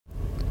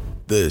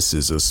This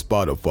is a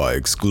Spotify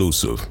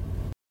exclusive.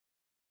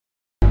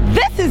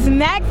 This is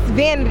Max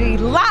Vanity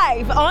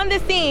live on the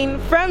scene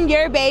from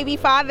your baby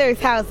father's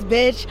house,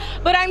 bitch.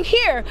 But I'm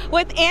here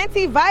with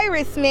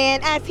Antivirus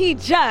Man as he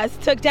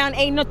just took down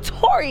a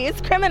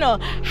notorious criminal.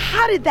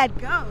 How did that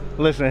go?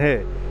 Listen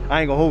here,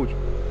 I ain't gonna hold you.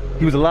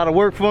 He was a lot of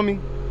work for me,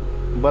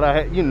 but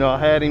I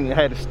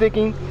had to stick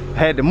him,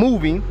 had to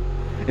move him,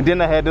 and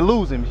then I had to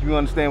lose him, if you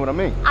understand what I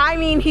mean. I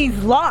mean, he's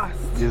lost.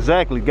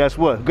 Exactly, guess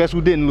what? Guess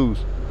who didn't lose?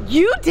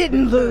 You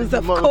didn't lose,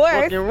 of course.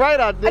 Fucking right,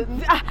 I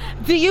didn't.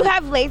 Do you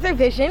have laser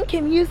vision?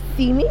 Can you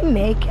see me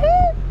naked?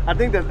 I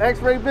think that's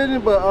X-ray vision,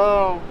 but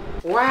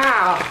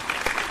Wow,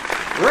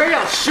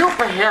 real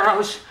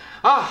superheroes.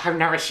 Oh, I've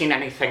never seen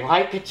anything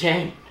like it,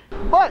 Jane.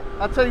 But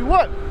I tell you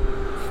what,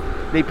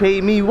 they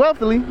paid me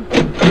wealthily. You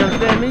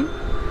understand me?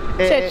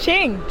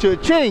 Cha-ching.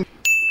 Cha-ching.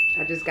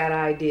 I just got an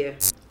idea.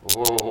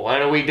 Oh,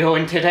 what are we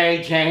doing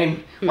today,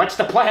 Jane? What's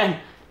the plan?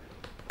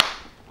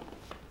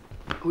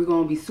 We're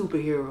gonna be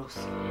superheroes.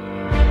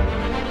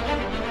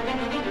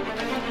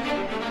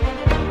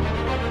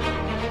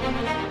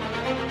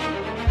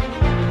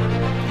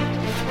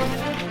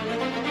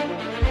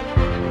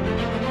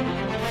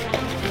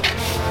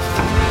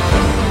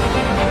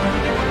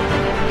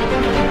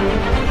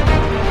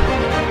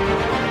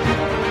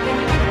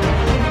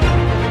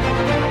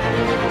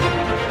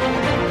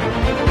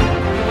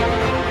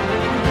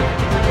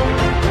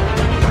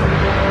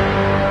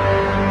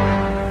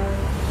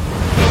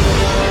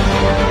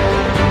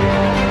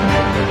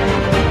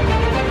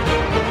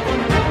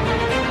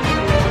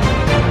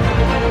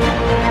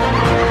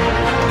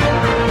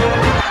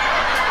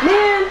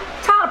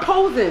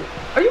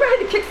 Are you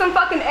ready to kick some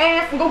fucking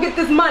ass and go get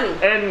this money?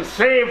 And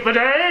save the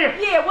day?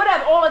 Yeah,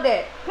 whatever, all of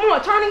that. Come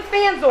on, turn these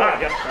fans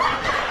off. Yes,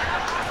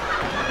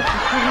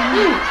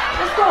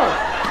 Let's go.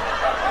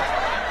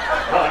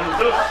 Time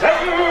to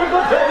save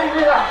the day.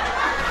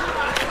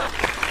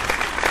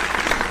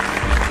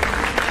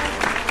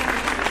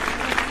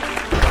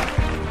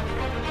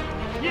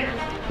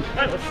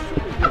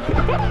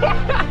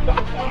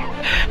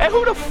 And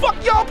who the fuck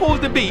y'all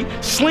supposed to be?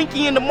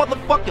 Slinky in the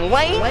motherfucking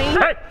lane?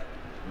 Hey!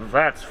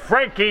 That's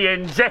Frankie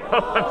in jail.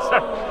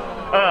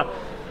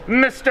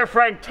 Mr.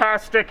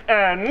 Franktastic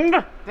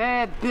and...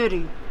 Bad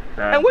Biddy.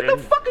 And what the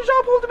fuck is y'all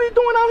supposed to be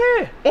doing out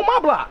here on my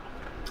block?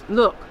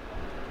 Look,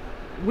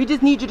 we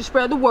just need you to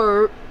spread the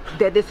word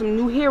that there's some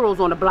new heroes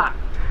on the block.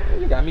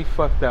 You got me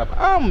fucked up.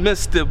 I'm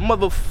Mr.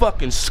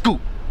 Motherfucking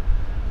Scoop.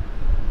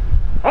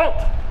 Halt!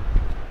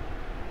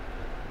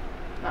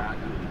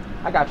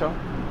 I got y'all.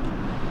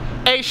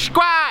 Hey,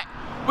 squad,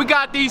 we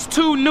got these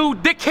two new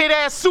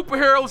dickhead-ass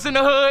superheroes in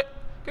the hood.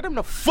 Get them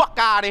the fuck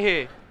out of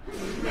here.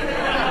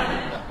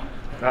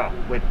 Oh,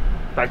 wait,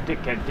 by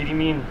dickhead, did he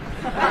mean?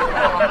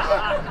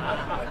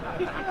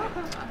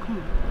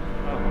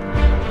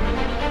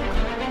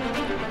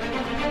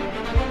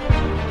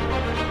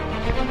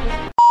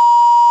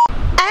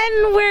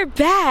 And we're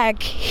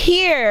back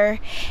here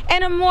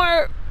in a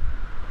more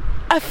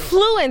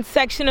affluent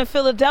section of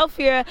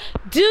Philadelphia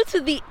due to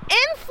the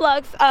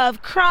influx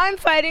of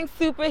crime-fighting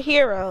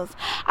superheroes.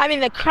 I mean,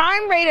 the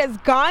crime rate has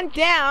gone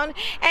down,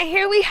 and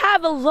here we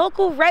have a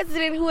local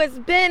resident who has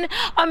been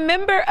a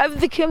member of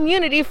the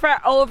community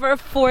for over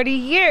 40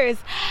 years.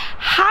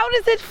 How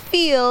does it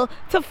feel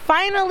to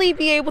finally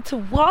be able to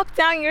walk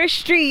down your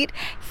street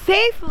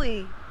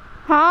safely?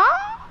 Huh?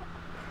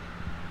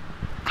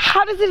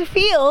 How does it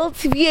feel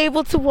to be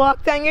able to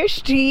walk down your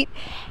street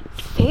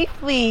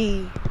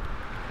safely?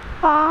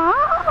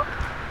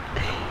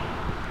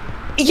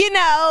 You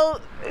know,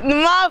 the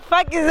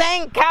motherfuckers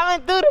ain't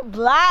coming through the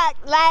block.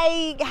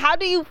 Like, how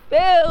do you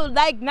feel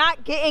like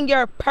not getting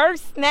your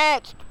purse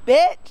snatched,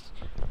 bitch?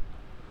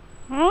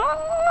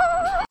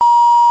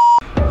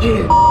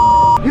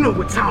 Yeah, you know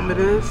what time it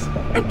is.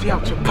 Empty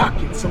out your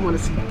pockets. I want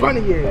to see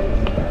bunny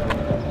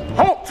ass.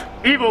 Halt,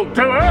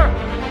 evildoer!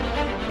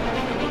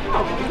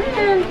 Oh,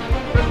 man.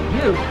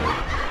 You.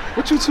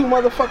 What you two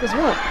motherfuckers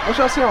want? Don't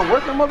y'all see I'm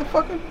working,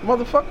 motherfucker?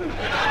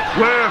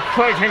 We're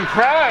fighting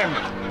crime,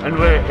 and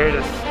we're here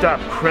to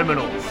stop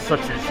criminals such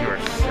as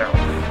yourself.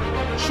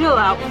 Chill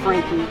out,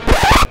 Frankie.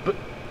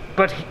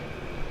 But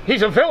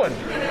he's a villain.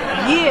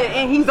 Yeah,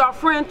 and he's our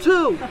friend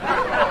too.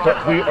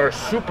 But we are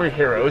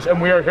superheroes,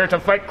 and we are here to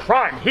fight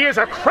crime. He is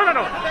a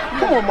criminal.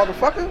 Come on,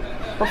 motherfucker.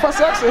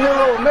 Professor X a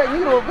hero and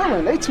Magneto a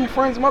villain. They two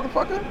friends,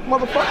 motherfucker.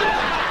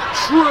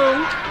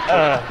 True.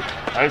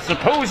 I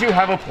suppose you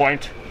have a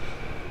point.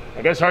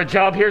 I guess our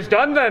job here's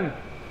done then.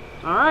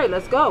 All right,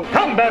 let's go.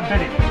 Come, Bad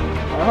Biddy.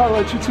 I'll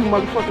holler at you two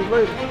motherfuckers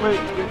later. Wait.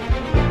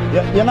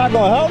 You're not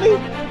gonna help me?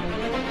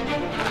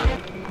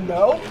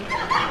 No.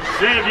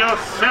 Save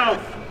yourself,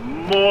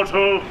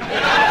 mortal.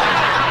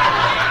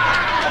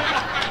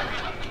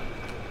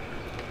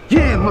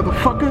 Yeah,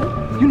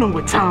 motherfucker. You know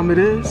what time it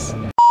is.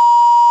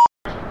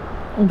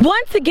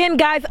 Once again,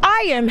 guys,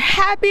 I am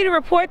happy to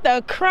report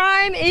the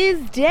crime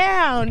is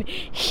down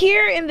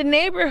here in the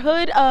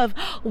neighborhood of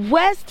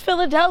West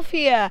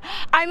Philadelphia.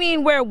 I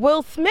mean, where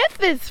Will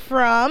Smith is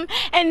from.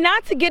 And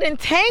not to get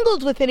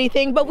entangled with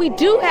anything, but we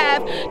do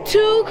have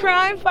two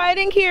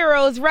crime-fighting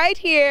heroes right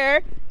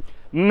here.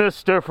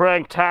 Mr.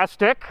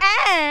 Franktastic.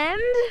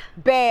 And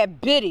Bad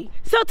Biddy.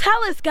 so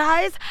tell us,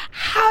 guys,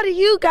 how do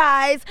you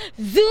guys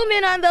zoom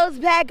in on those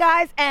bad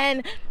guys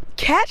and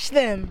catch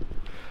them?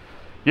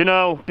 You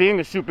know, being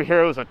a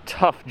superhero is a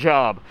tough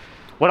job.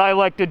 What I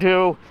like to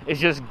do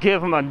is just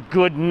give them a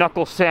good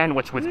knuckle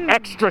sandwich with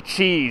extra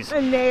cheese.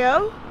 And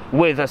Neo?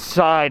 With a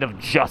side of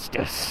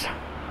justice.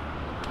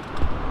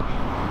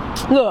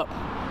 Look,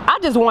 I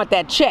just want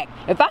that check.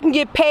 If I can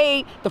get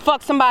paid to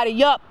fuck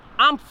somebody up,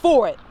 I'm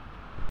for it.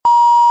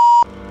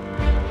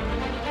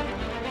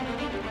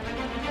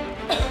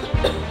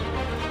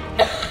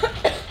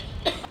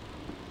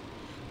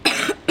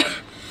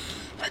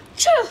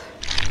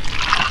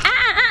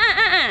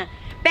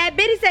 Bad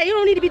Biddy said you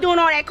don't need to be doing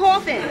all that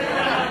coughing.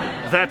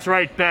 That's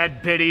right,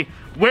 Bad Biddy.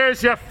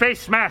 Where's your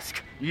face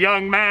mask,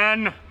 young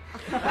man?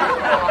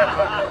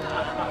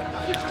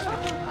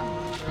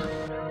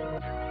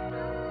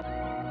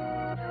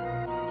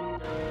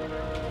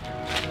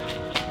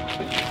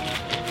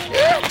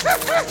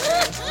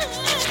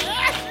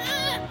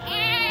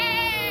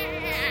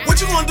 What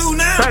you gonna do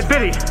now? Bad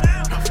Biddy.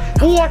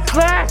 What's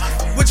that?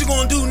 What you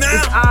gonna do now?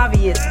 It's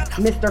obvious,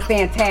 Mr.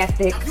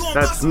 Fantastic.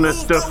 That's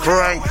Mr.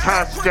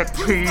 Franktastic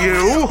to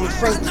you.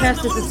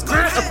 Fantastic is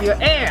straight up your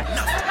ass.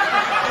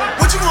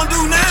 What you gonna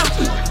do now?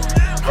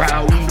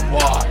 Round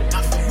one.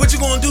 What you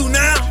gonna do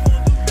now?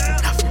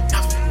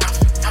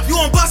 You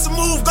wanna bust a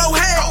move? Go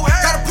ahead.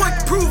 Got a point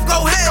to prove?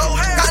 Go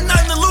ahead. Got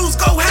nothing to lose?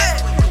 Go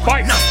ahead.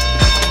 Fight.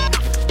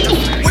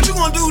 What you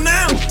gonna do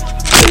now?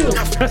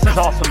 This is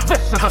awesome. This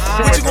is a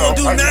What you gonna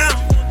do now?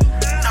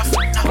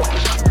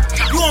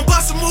 You wanna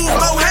bust a move?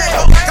 Go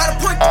ahead. Got a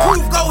point to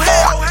prove? Go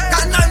ahead.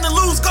 Got nothing to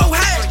lose? Go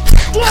ahead.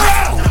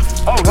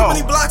 Oh Too no.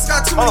 many blocks,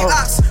 got too many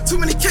ops. Too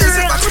many kids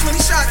hit by too many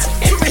shots.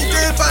 Too many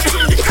dead by too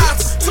many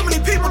cops. Too many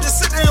people just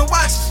sit there and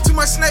watch. Too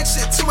much snake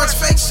shit, too much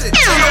fake shit.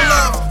 Too no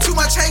love, too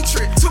much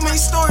hatred. Too many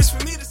stories for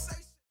me to say.